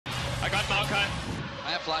I got Maokai.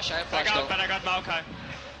 I have flash though. But I got Maokai.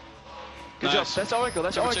 Good job. That's Oracle.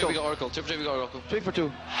 That's Oracle. We got Oracle. 2 we got Oracle. 3 for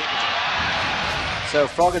 2. So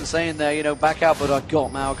Froggen saying there, you know, back out, but I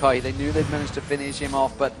got Maokai. They knew they'd managed to finish him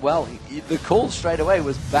off, but, well, the call straight away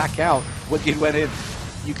was back out. Wicked went in.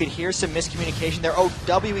 You could hear some miscommunication there. Oh,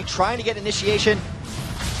 WE trying to get initiation.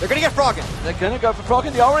 They're going to get Froggen. They're going to go for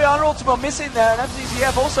Froggen. The Oriana ultimate missing there, and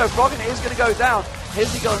FZZF also. Froggen is going to go down.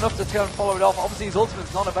 Has he got enough to go and follow it off? Obviously, his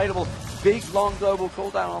ultimate's not available. Big, long global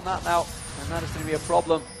cooldown on that now, and that is going to be a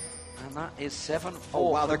problem. And that is 7-4. Oh,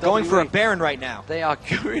 wow, they're going for a Baron right now. They are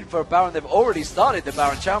going for a Baron. They've already started the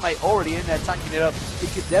Baron. Chowmei already in there tanking it up. He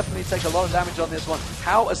could definitely take a lot of damage on this one.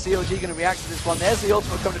 How are CLG going to react to this one? There's the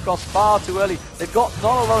ultimate coming across far too early. They've got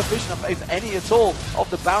not a lot of vision, if any at all, of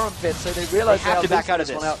the Baron pit, so they realise they have to back out of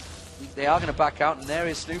this. One out. They are going to back out, and there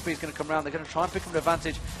is Snoopy. He's going to come around. They're going to try and pick up an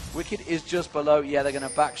advantage. Wicked is just below. Yeah, they're going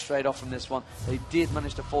to back straight off from this one. They did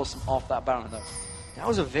manage to force them off that Baron, though. That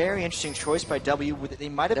was a very interesting choice by W. They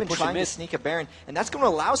might have been trying to sneak a Baron, and that's going to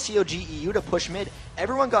allow CLG.EU to push mid.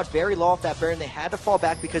 Everyone got very low off that Baron. They had to fall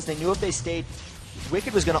back because they knew if they stayed,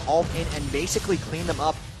 Wicked was going to ult in and basically clean them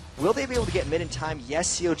up. Will they be able to get mid in time?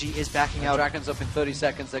 Yes, CLG is backing out. Dragon's up in 30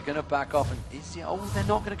 seconds. They're going to back off, and they're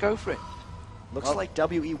not going to go for it. Looks like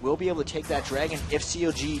WE will be able to take that Dragon if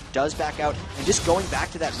CLG does back out. And just going back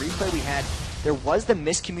to that replay we had, there was the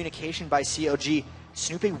miscommunication by CLG.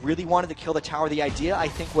 Snoopy really wanted to kill the tower. The idea, I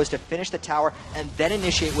think, was to finish the tower and then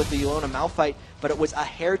initiate with the Yolona Malphite, but it was a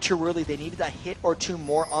hair too early. They needed a hit or two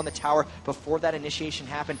more on the tower before that initiation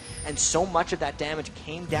happened, and so much of that damage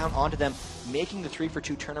came down onto them, making the 3 for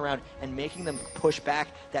 2 turnaround and making them push back.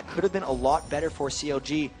 That could have been a lot better for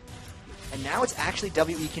CLG. And now it's actually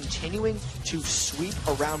WE continuing to sweep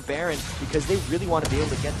around Baron because they really want to be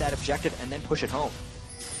able to get that objective and then push it home.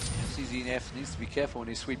 CZF needs to be careful when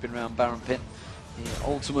he's sweeping around Baron Pit. The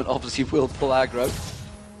ultimate obviously will pull aggro.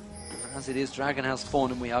 And as it is, Dragon has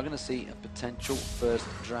spawned, and we are going to see a potential first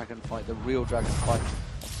Dragon fight, the real Dragon fight.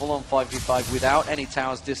 A full-on 5v5 without any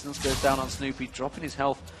towers. Distance goes down on Snoopy, dropping his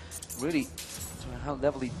health really to a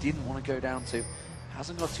level he didn't want to go down to.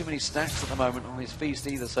 Hasn't got too many stacks at the moment on his feast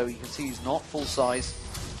either, so you can see he's not full size.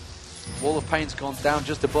 Wall of Pain's gone down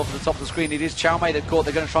just above the top of the screen. It is Chowmei that caught.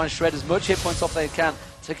 They're going to try and shred as much hit points off they can,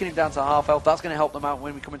 taking him down to half health. That's going to help them out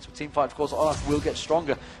when we come into a team fight. Of course, Olaf will get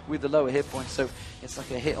stronger with the lower hit points, so it's like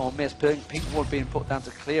a hit or miss. Pink ward being put down to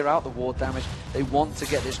clear out the ward damage. They want to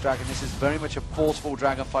get this Dragon. This is very much a forceful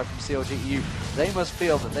Dragon fight from CLG.EU. They must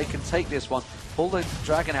feel that they can take this one, pull the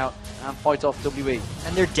Dragon out, and fight off WE.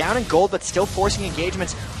 And they're down in gold, but still forcing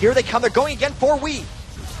engagements. Here they come. They're going again for Wii.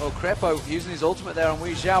 Oh, Crepo using his ultimate there on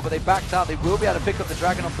Wei Xiao, but they backed out. They will be able to pick up the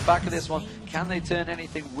Dragon off the back of this one. Can they turn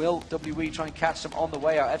anything? Will WE try and catch them on the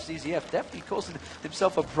way out? FZZF definitely causing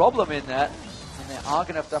himself a problem in there. And they are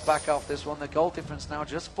going to have to back off this one. The gold difference now,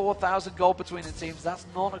 just 4,000 gold between the teams. That's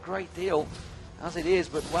not a great deal as it is,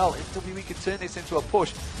 but well, if WE can turn this into a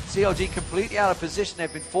push. CLG completely out of position.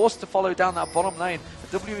 They've been forced to follow down that bottom lane.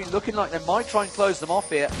 But WE looking like they might try and close them off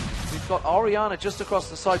here. We've got Oriana just across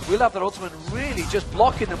the side. We'll have that ultimate really just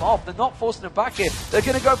blocking them off. They're not forcing them back here. They're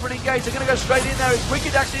going to go for an engage. They're going to go straight in there.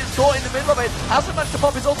 Wicked actually is caught in the middle of it. Hasn't managed to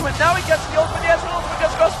pop his ultimate. Now he gets the ultimate. Yes, the ultimate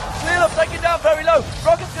goes across. Clear up, taken down very low.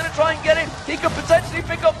 Rocket's going to try and get in. He could potentially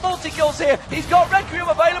pick up multi-kills here. He's got Requiem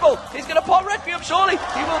available. He's going to pop Requiem surely.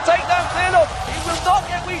 He will take down Clear Up. He will not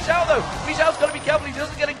get Wei Xiao though. Wei Xiao's got to be careful. He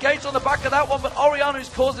doesn't get engaged on the back of that one, but Oriana is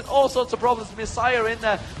causing all sorts of problems. Messiah in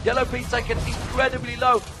there. Yellow P taken incredibly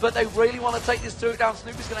low, but they really want to take this turret down.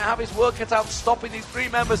 Snoopy's going to have his work cut out, stopping these 3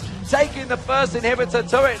 members, taking the first inhibitor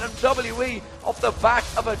turret, and WE off the back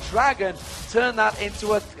of a Dragon turn that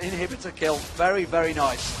into an inhibitor kill. Very, very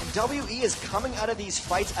nice. And WE is coming out of these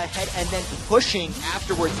fights ahead and then pushing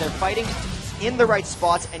afterwards. They're fighting in the right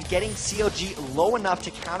spots and getting CLG low enough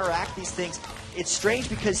to counteract these things. It's strange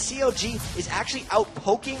because CLG is actually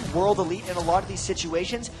out-poking World Elite in a lot of these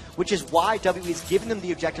situations, which is why WE is giving them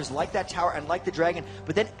the objectives like that tower and like the Dragon,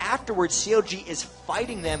 but then afterwards CLG is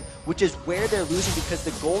fighting them, which is where they're losing because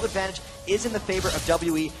the gold advantage is in the favor of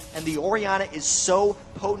WE, and the Oriana is so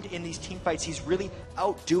potent in these team fights. He's really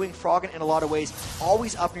outdoing Froggen in a lot of ways,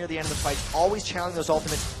 always up near the end of the fights, always channeling those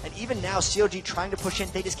ultimates, and even now CLG trying to push in,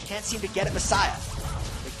 they just can't seem to get at Messiah.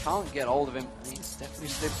 They can't get hold of him. He's definitely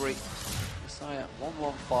slippery. Messiah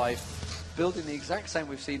 115, building the exact same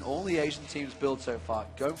we've seen all the Asian teams build so far.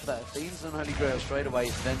 Going for that Athena's and Holy Grail straight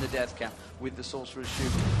away, then the Death Camp with the Sorcerer's Shoe.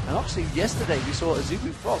 And obviously yesterday we saw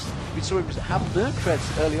Azubu Frost. We saw him have Merc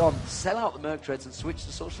Treads early on, sell out the Merc Treads and switch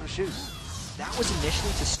to Sorcerer's Shoes. That was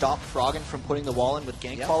initially to stop Froggen from putting the wall in with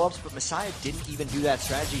gank follow-ups, but Messiah didn't even do that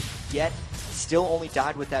strategy, yet still only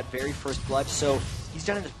died with that very first blood. So he's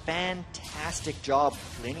done a fantastic job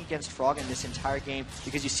laning against Froggen this entire game,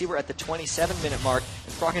 because you see we're at the 27-minute mark,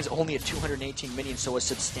 and Froggen's only at 218 minions, so a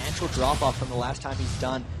substantial drop-off from the last time he's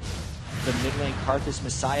done the mid lane. Karthus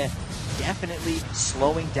Messiah definitely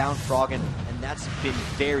slowing down Froggen, and that's been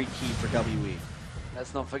very key for WE.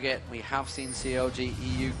 Let's not forget, we have seen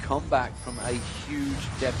CLG.EU come back from a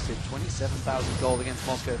huge deficit, 27,000 gold against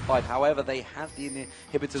Moscow Fight. However, they had the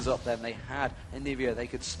inhibitors up there, and they had Anivia. They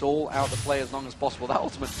could stall out the play as long as possible. That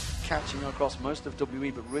ultimate catching across most of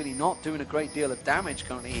WE, but really not doing a great deal of damage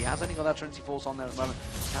currently. He has only got that Trinity Force on there at the moment.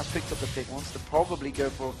 He has picked up the pick, wants to probably go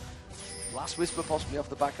for Last Whisper possibly off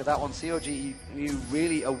the back of that one. CLG.EU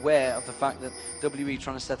really aware of the fact that WE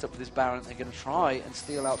trying to set up for this Baron. They're going to try and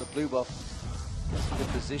steal out the blue buff. Good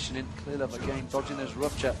positioning, clear up again, dodging this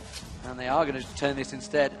rupture, and they are going to turn this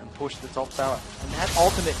instead and push the top tower. And that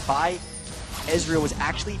ultimate by Ezreal was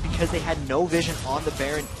actually because they had no vision on the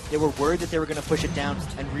Baron. They were worried that they were going to push it down,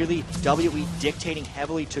 and really WE dictating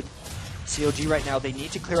heavily to CLG right now. They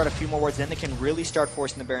need to clear out a few more wards, then they can really start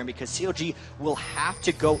forcing the Baron, because CLG will have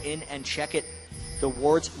to go in and check it. The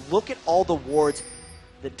wards, look at all the wards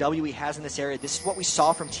that WE has in this area. This is what we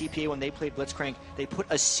saw from TPA when they played Blitzcrank. They put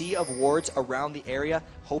a sea of wards around the area,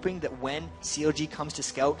 hoping that when CLG comes to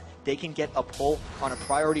scout, they can get a pull on a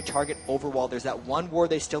priority target over wall. There's that one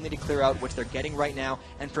ward they still need to clear out, which they're getting right now,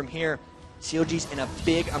 and from here, CLG's in a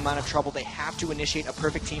big amount of trouble. They have to initiate a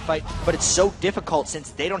perfect team fight, but it's so difficult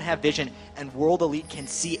since they don't have vision, and World Elite can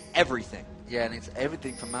see everything. Yeah, and it's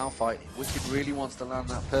everything for Malphite. Wicked really wants to land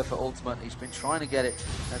that perfect ultimate. He's been trying to get it,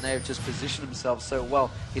 and they have just positioned themselves so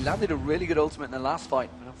well. He landed a really good ultimate in the last fight,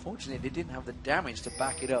 but unfortunately they didn't have the damage to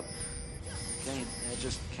back it up. Again, they're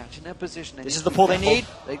just catching their position. This is the pull they need.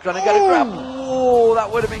 They're going to get a grab. Oh,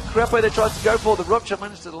 that would have been Crepo they tried to go for. The rupture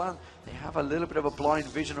managed to land. They have a little bit of a blind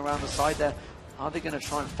vision around the side there. Are they going to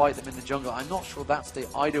try and fight them in the jungle? I'm not sure that's the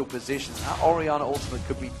ideal position. That Orianna ultimate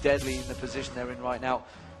could be deadly in the position they're in right now.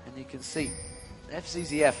 And you can see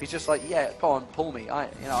FZZF, he's just like, yeah, go on, pull me.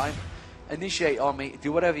 Initiate on me,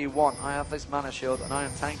 do whatever you want. I have this mana shield and I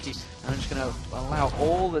am tanky, and I'm just going to allow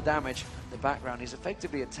all the damage in the background. He's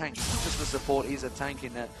effectively a tank. He's not just a support, he's a tank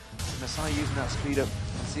in there. Messiah using that speed up,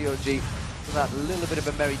 and CLG for that little bit of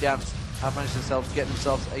a merry dance have managed to get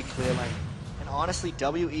themselves a clear lane. And honestly,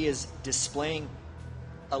 WE is displaying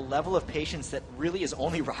a level of patience that really is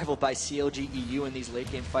only rivaled by CLG.EU in these late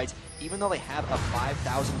game fights. Even though they have a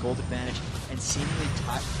 5,000 gold advantage and seemingly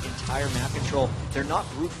entire map control, they're not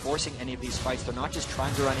brute forcing any of these fights. They're not just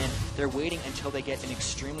trying to run in. They're waiting until they get an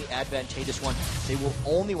extremely advantageous one. They will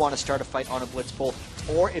only want to start a fight on a blitz pull,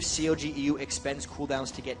 or if CLG.EU expends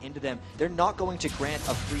cooldowns to get into them. They're not going to grant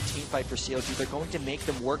a free team fight for CLG. They're going to make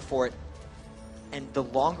them work for it. And the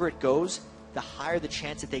longer it goes, the higher the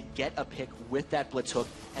chance that they get a pick with that blitz hook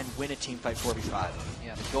and win a team fight 4v5.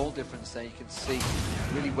 Yeah, the goal difference there, you can see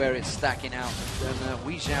really where it's stacking out. And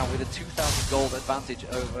Wei Xiao with a 2,000 gold advantage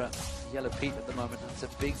over Yellow Pete at the moment. That's a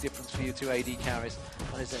big difference for you two AD carries.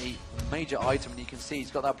 That is a major item, and you can see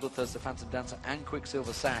he's got that Bloodthirster, Phantom Dancer, and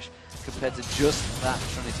Quicksilver Sash compared to just that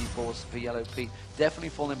Trinity Force for Yellow Pete. Definitely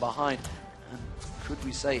falling behind. And could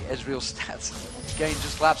we say Ezreal's stats again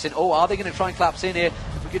just collapsing? Oh, are they going to try and collapse in here?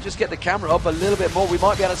 If we could just get the camera up a little bit more, we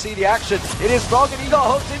might be able to see the action. It is Froggen, he got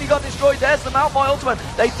hooked in, he got destroyed. There's the Malphite ultimate.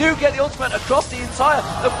 They do get the ultimate across the entire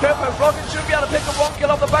of Crepo. Froggen should be able to pick up one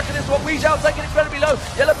kill off the back of this one. Wei Xiao taking incredibly low.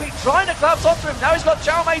 Yellow Pete trying to collapse onto him. Now he's got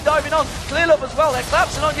Chow Mei diving on. Clear up as well. They're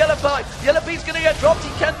collapsing on Yellow Pete. Yellow Pete's going to get dropped.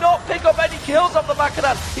 He cannot pick up any kills off the back of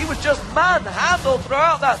that. He was just manhandled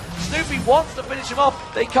throughout that. Snoopy wants to finish him off.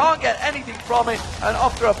 They can't get anything from it. And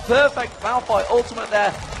after a perfect Malphite ultimate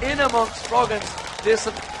there, in amongst Froggen's,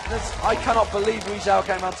 I cannot believe Wei Xiao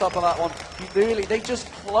came on top of that one. They just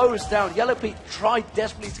closed down. Yellow Pete tried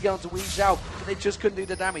desperately to get onto Wei Xiao, but they just couldn't do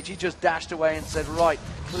the damage. He just dashed away and said, right,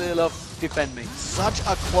 clear love, defend me. Such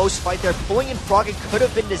a close fight there. Pulling in Froggen could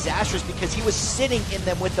have been disastrous because he was sitting in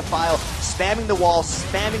them with the file, spamming the wall,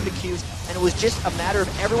 spamming the Qs, and it was just a matter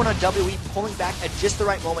of everyone on WE pulling back at just the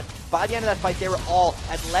right moment. By the end of that fight, they were all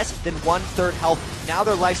at less than 1/3 health. Now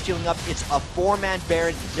their life's healing up. It's a 4-man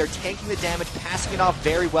Baron. They're tanking the damage, passing it off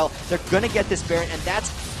very well. They're going to get this Baron, and that's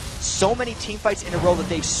so many team fights in a row that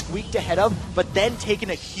they've squeaked ahead of, but then taken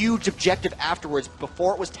a huge objective afterwards.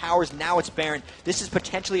 Before it was towers, now it's Baron. This is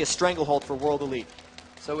potentially a stranglehold for World Elite.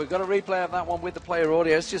 So we've got a replay of that one with the player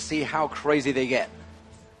audio. Let's just see how crazy they get.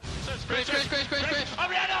 Chris.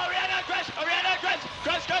 Orianna, Chris.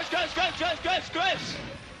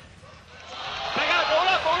 Back out, all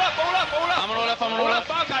up. I'm on all up.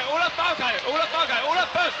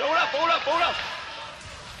 All up.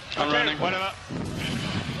 I'm running. Whatever.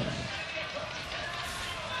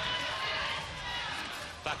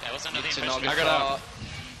 Fuck, I was under the To impression. not get far.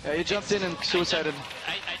 Yeah, he jumped in and suicided.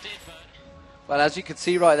 I did, but... Well, as you can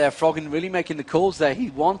see right there, Froggen really making the calls there. He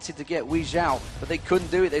wanted to get Wei Zhao, but they couldn't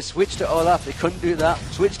do it. They switched to Olaf, they couldn't do that.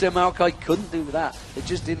 Switched to Maokai, couldn't do that. They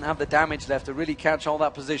just didn't have the damage left to really catch all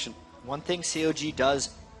that position. One thing CLG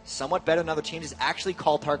does somewhat better than other teams is actually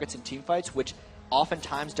call targets in teamfights, which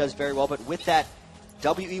oftentimes does very well. But with that,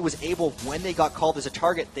 WE was able, when they got called as a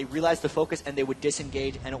target, they realized the focus and they would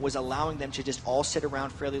disengage, and it was allowing them to just all sit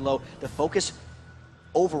around fairly low. The focus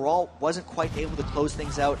overall wasn't quite able to close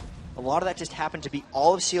things out. A lot of that just happened to be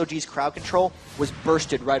all of CLG's crowd control was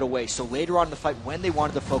bursted right away. So later on in the fight, when they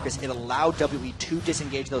wanted to focus, it allowed WE to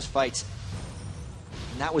disengage those fights.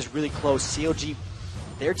 And that was really close. CLG,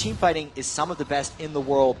 their team fighting is some of the best in the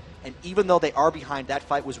world. And even though they are behind, that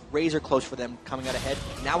fight was razor close for them coming out ahead.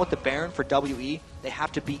 Now with the Baron for WE, they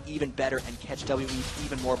have to be even better and catch WE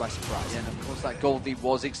even more by surprise. Yeah, and of course that gold lead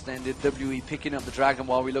was extended. WE picking up the Dragon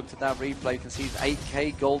while we looked at that replay. You can see it's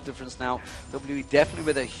 8k gold difference now. WE definitely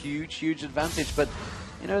with a huge, huge advantage. But,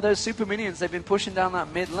 you know, those super minions, they've been pushing down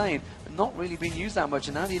that mid lane and not really being used that much.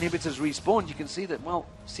 And now the inhibitors respawned. You can see that, well,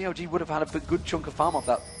 CLG would have had a good chunk of farm off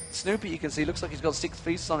that. Snoopy, you can see, looks like he's got 6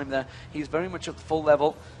 feasts on him there. He's very much at the full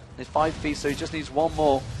level. There's 5 feasts, so he just needs one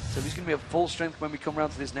more. So he's going to be at full strength when we come around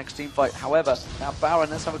to this next team fight. However, that Baron,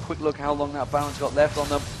 let's have a quick look how long that Baron's got left on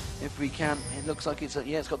them. If we can, it looks like it's,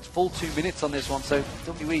 it's got full 2 minutes on this one. So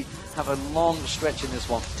WE have a long stretch in this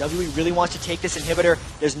one. WE really wants to take this inhibitor.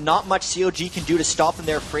 There's not much CLG can do to stop them.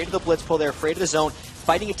 They're afraid of the blitz pull. They're afraid of the zone.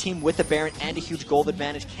 Fighting a team with the Baron and a huge gold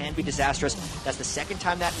advantage can be disastrous. That's the second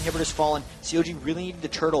time that inhibitor's fallen. CLG really needed the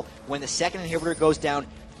turtle. When the second inhibitor goes down,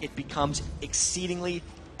 it becomes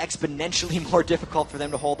exponentially more difficult for them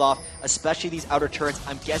to hold off, especially these outer turrets.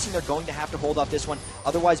 I'm guessing they're going to have to hold off this one.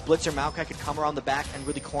 Otherwise, Blitz or Maokai could come around the back and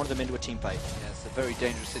really corner them into a team fight. Yeah, it's a very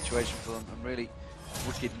dangerous situation for them, and really,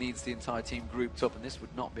 Wicked needs the entire team grouped up, and this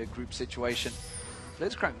would not be a group situation.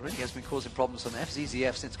 Blitzcrank really has been causing problems on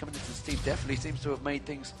FZZF since coming into this team. Definitely seems to have made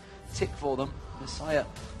things tick for them. Messiah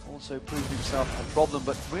also proved himself a problem,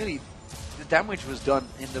 but really, the damage was done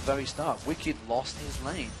in the very start. Wicked lost his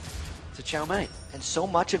lane to Chow Mei. And so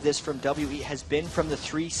much of this from WE has been from the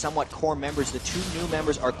 3 somewhat core members. The 2 new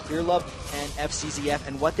members are Clearlove and FCZF,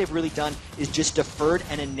 and what they've really done is just deferred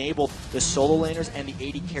and enabled the solo laners and the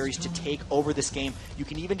AD carries to take over this game. You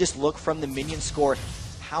can even just look from the minion score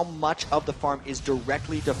how much of the farm is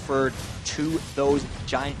directly deferred to those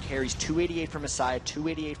giant carries. 288 for Messiah,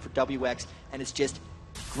 288 for WX, and it's just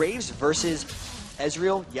Graves versus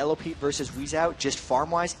Ezreal, Yellow Pete versus Wei Zhao, just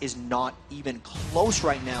farm-wise, is not even close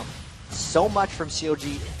right now. So much from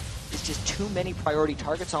CLG, it's just too many priority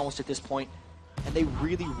targets almost at this point, and they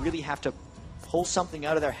really, really have to pull something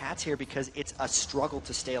out of their hats here because it's a struggle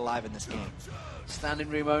to stay alive in this game. Standing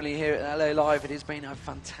room only here at LA Live. It has been a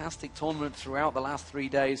fantastic tournament throughout the last 3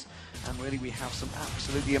 days, and really we have some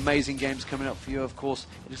absolutely amazing games coming up for you. Of course,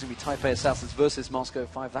 it is going to be Taipei Assassins versus Moscow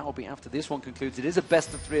 5. That will be after this one concludes. It is a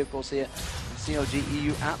best of 3, of course, here. And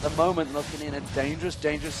CLG.EU at the moment looking in a dangerous,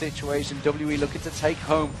 dangerous situation. WE looking to take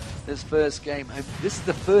home this first game. And this is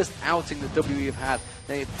the first outing that WE have had.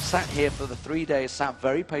 They've sat here for the 3 days, sat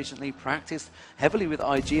very patiently, practiced heavily with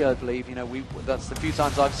IG, I believe. You know, that's the few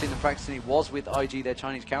times I've seen them practicing, it was with IG, their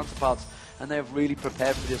Chinese counterparts, and they've really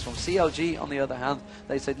prepared for this one. CLG, on the other hand,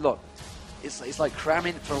 they said, look, it's like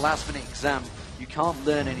cramming for a last-minute exam. You can't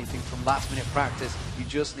learn anything from last-minute practice. You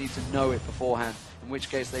just need to know it beforehand. In which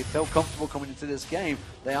case, they felt comfortable coming into this game.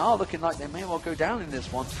 They are looking like they may well go down in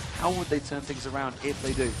this one. How would they turn things around if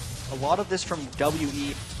they do? A lot of this from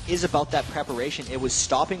WE is about that preparation. It was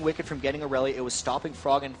stopping Wicked from getting Aurelia. It was stopping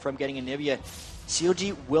Froggen from getting Anivia.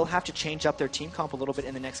 CLG will have to change up their team comp a little bit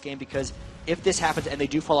in the next game because if this happens and they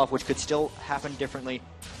do fall off, which could still happen differently,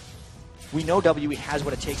 we know WE has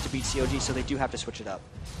what it takes to beat CLG, so they do have to switch it up.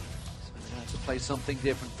 So they have to play something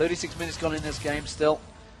different. 36 minutes gone in this game still.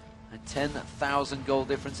 And 10,000 goal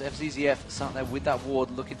difference. FZZF sat there with that ward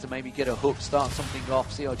looking to maybe get a hook, start something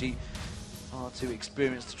off. CLG far too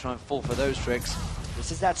experienced to try and fall for those tricks.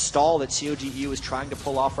 This is that stall that CLG.EU is trying to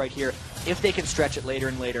pull off right here. If they can stretch it later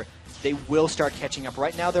and later, they will start catching up.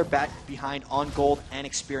 Right now they're back behind on gold and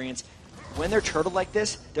experience. When they're turtled like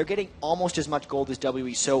this, they're getting almost as much gold as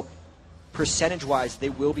WE, so percentage-wise, they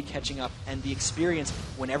will be catching up. And the experience,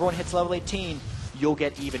 when everyone hits level 18, you'll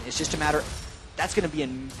get even. It's just a matter, that's going to be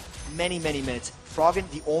in many, many minutes. Froggen,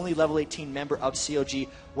 the only level 18 member of CLG,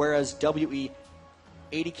 whereas WE,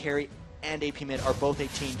 80 carry, and AP mid are both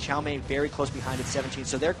 18. Chow Mei very close behind at 17,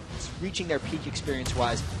 so they're reaching their peak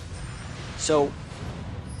experience-wise. So,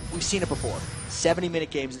 we've seen it before.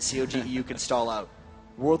 70-minute games that CLG.EU can stall out.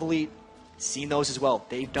 World Elite, seen those as well.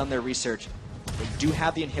 They've done their research. They do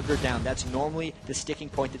have the inhibitor down. That's normally the sticking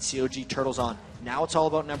point that CLG turtles on. Now it's all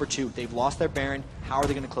about number 2. They've lost their Baron. How are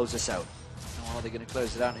they going to close this out? How are they going to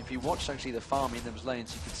close it out? And if you watched actually the farm in those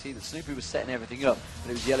lanes, you can see that Snoopy was setting everything up, but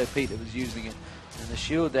it was Yellow Pete that was using it. And the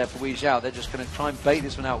shield there for Wei Zhao, they're just going to try and bait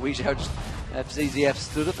this one out. Wei Zhao just, FZZF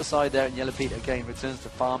stood at the side there, and Yellow Pete again returns to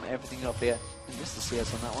farm everything up here. And missed the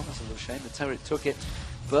CS on that one, that's a little shame. The turret took it,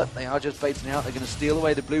 but they are just baiting out. They're going to steal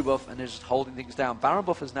away the blue buff, and they're just holding things down. Baron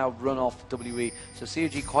buff has now run off WE, so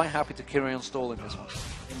CLG quite happy to carry on stalling this one.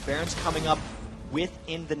 And Baron's coming up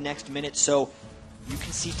within the next minute, so you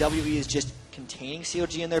can see WE is just containing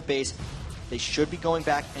CLG in their base. They should be going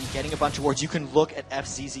back and getting a bunch of wards. You can look at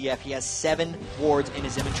FZZF. He has 7 wards in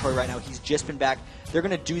his inventory right now. He's just been back. They're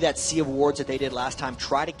going to do that sea of wards that they did last time,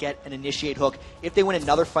 try to get an initiate hook. If they win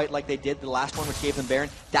another fight like they did the last one, which gave them Baron,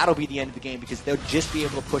 that'll be the end of the game because they'll just be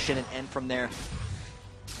able to push in and end from there.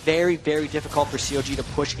 Very, very difficult for CLG to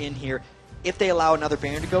push in here. If they allow another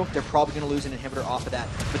Baron to go, they're probably going to lose an inhibitor off of that.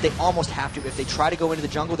 But they almost have to. If they try to go into the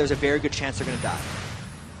jungle, there's a very good chance they're going to die.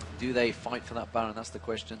 Do they fight for that Baron? That's the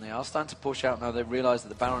question. They are starting to push out now. They realize that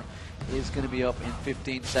the Baron is going to be up in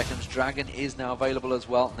 15 seconds. Dragon is now available as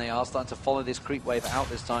well, and they are starting to follow this creep wave out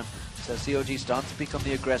this time. So CLG starting to become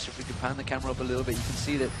the aggressor. If we can pan the camera up a little bit, you can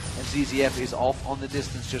see that MZZF is off on the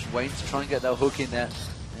distance, just waiting to try and get that hook in there.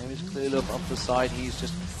 There is clear up the side. He's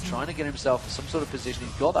just trying to get himself some sort of position.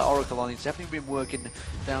 He's got that Oracle on. He's definitely been working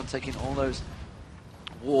down, taking all those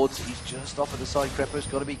wards. He's just off at the side. Crepo's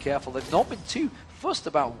got to be careful. They've not been too fussed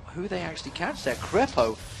about who they actually catch there.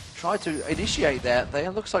 Crepo tried to initiate there. It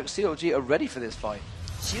looks like CLG are ready for this fight.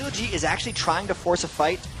 CLG is actually trying to force a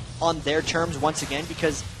fight on their terms once again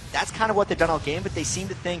because that's kind of what they've done all game, but they seem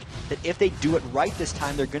to think that if they do it right this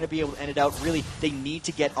time, they're going to be able to end it out. Really, they need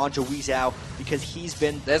to get onto Wei Zhao because he's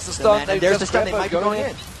been there's the stun. There's the stun. They might be going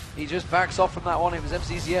in. He just backs off from that one. It was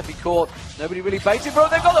FZZF he caught. Nobody really baited, bro.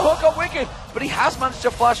 They've got the hook on Wicked, but he has managed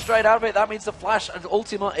to flash straight out of it. That means the flash and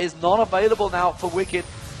Ultima is not available now for Wicked,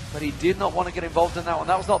 but he did not want to get involved in that one.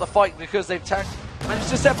 That was not the fight because they've managed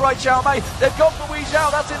to separate Xiao Mei. They've gone for Wei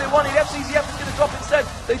Zhao. That's it. They wanted. FZZF is going to drop instead.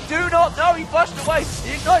 They do not know. He flashed away.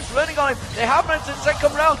 The Ignite's running on him. They have managed to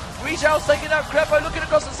second round. Wei Zhao's taking out Crepo, looking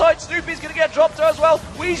across the side. Snoopy's going to get dropped as well.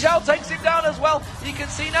 Wei Zhao takes him down as well. You can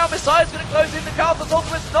see now Messiah's going to close in. The Carthus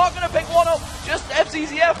Ultimate's not going to pick one up. Just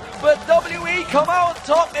FZZF. But WE come out on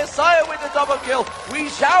top. Messiah with the double kill. Wei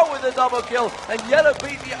Zhao with the double kill. And Yellow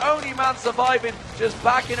Pete, the only man surviving, just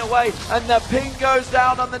backing away. And the ping goes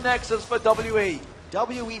down on the Nexus for WE.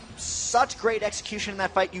 WE, such great execution in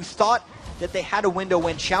that fight. You thought that they had a window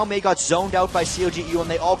when Xiao Mei got zoned out by CLG.EU and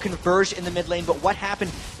they all converged in the mid lane, but what happened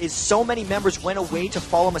is so many members went away to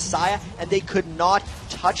follow Messiah and they could not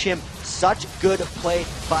touch him. Such good play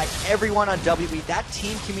by everyone on WE. That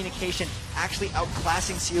team communication actually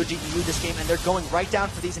outclassing CLG.EU this game, and they're going right down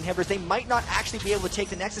for these inhibitors. They might not actually be able to take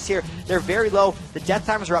the Nexus here. They're very low. The death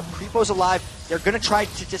timers are up. Creepo's alive. They're going to try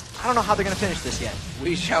to just, I don't know how they're going to finish this yet.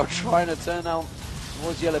 Wei Zhao trying to turn out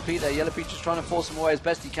towards Yellow Pete there. Yellow Pete just trying to force him away as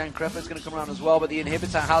best he can. Crepo's going to come around as well, but the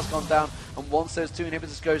inhibitor has gone down, and once those 2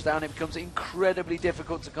 inhibitors goes down, it becomes incredibly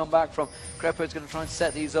difficult to come back from. Crepo's going to try and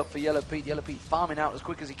set these up for Yellow Pete. Yellow Pete farming out as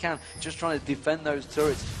quick as he can, just trying to defend those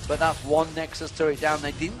turrets, but that's 1 Nexus turret down.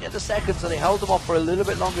 They didn't get the second, so they held them off for a little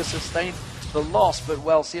bit longer, sustained the loss, but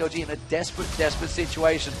well, CLG in a desperate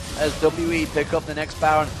situation as WE pick up the next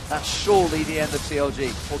Baron. That's surely the end of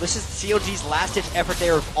CLG. Well, this is CLG's last-ditch effort. They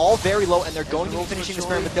are all very low, and they're going to be finishing this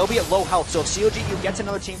Baron, but they'll be at low health. So if CLG gets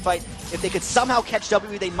another team fight, if they could somehow catch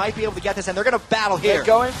WE, they might be able to get this, and they're going to battle here. They're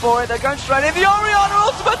going for it. They're going straight in. The Orianna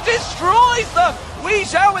Ultimate destroys them. Wei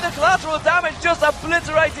Zhao with the collateral damage just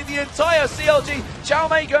obliterated the entire CLG. Xiao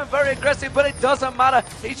Mei going very aggressive, but it doesn't matter.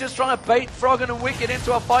 He's just trying to bait Froggen and Wicked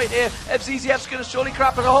into a fight here. FZZF's going to surely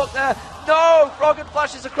crap at a hook there. No! Froggen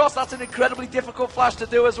flashes across. That's an incredibly difficult flash to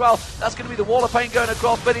do as well. That's going to be the wall of pain going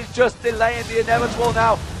across, but he's just delaying the inevitable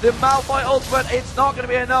now. The Malphite ultimate, it's not going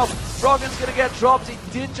to be enough. Froggen's going to get dropped. He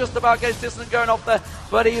did just about get his distance going off there,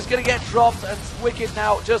 but he's going to get dropped, and Wicked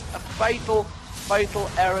now just a fatal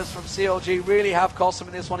errors from CLG really have cost him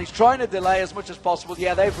in this one. He's trying to delay as much as possible.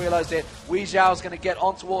 Yeah, they've realized it. Wei Zhao's going to get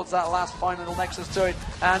on towards that last final Nexus turret,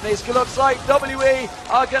 and this looks like WE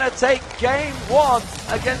are going to take game 1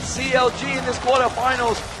 against CLG in this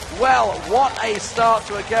quarterfinals. Well, what a start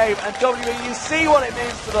to a game, and WE, you see what it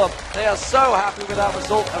means to them. They are so happy with that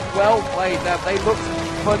result, and well played them. They looked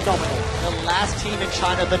phenomenal. The last team in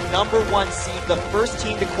China, the #1 seed, the first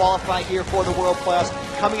team to qualify here for the World Playoffs,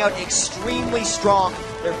 coming out extremely strong.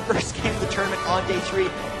 Their first game of the tournament on day 3,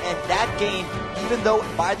 and that game, even though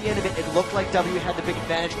by the end of it, it looked like WE had the big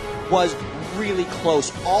advantage, was really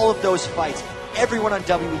close. All of those fights, everyone on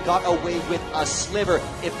WE got away with a sliver.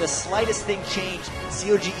 If the slightest thing changed,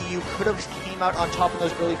 CLG.EU could have came out on top in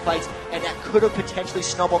those early fights, and that could have potentially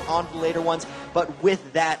snowballed on the later ones. But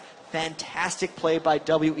with that, fantastic play by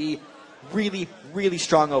WE. Really, really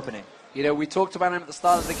strong opening. You know, we talked about him at the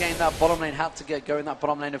start of the game. That bottom lane had to get going. That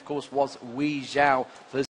bottom lane, of course, was Wei Zhao.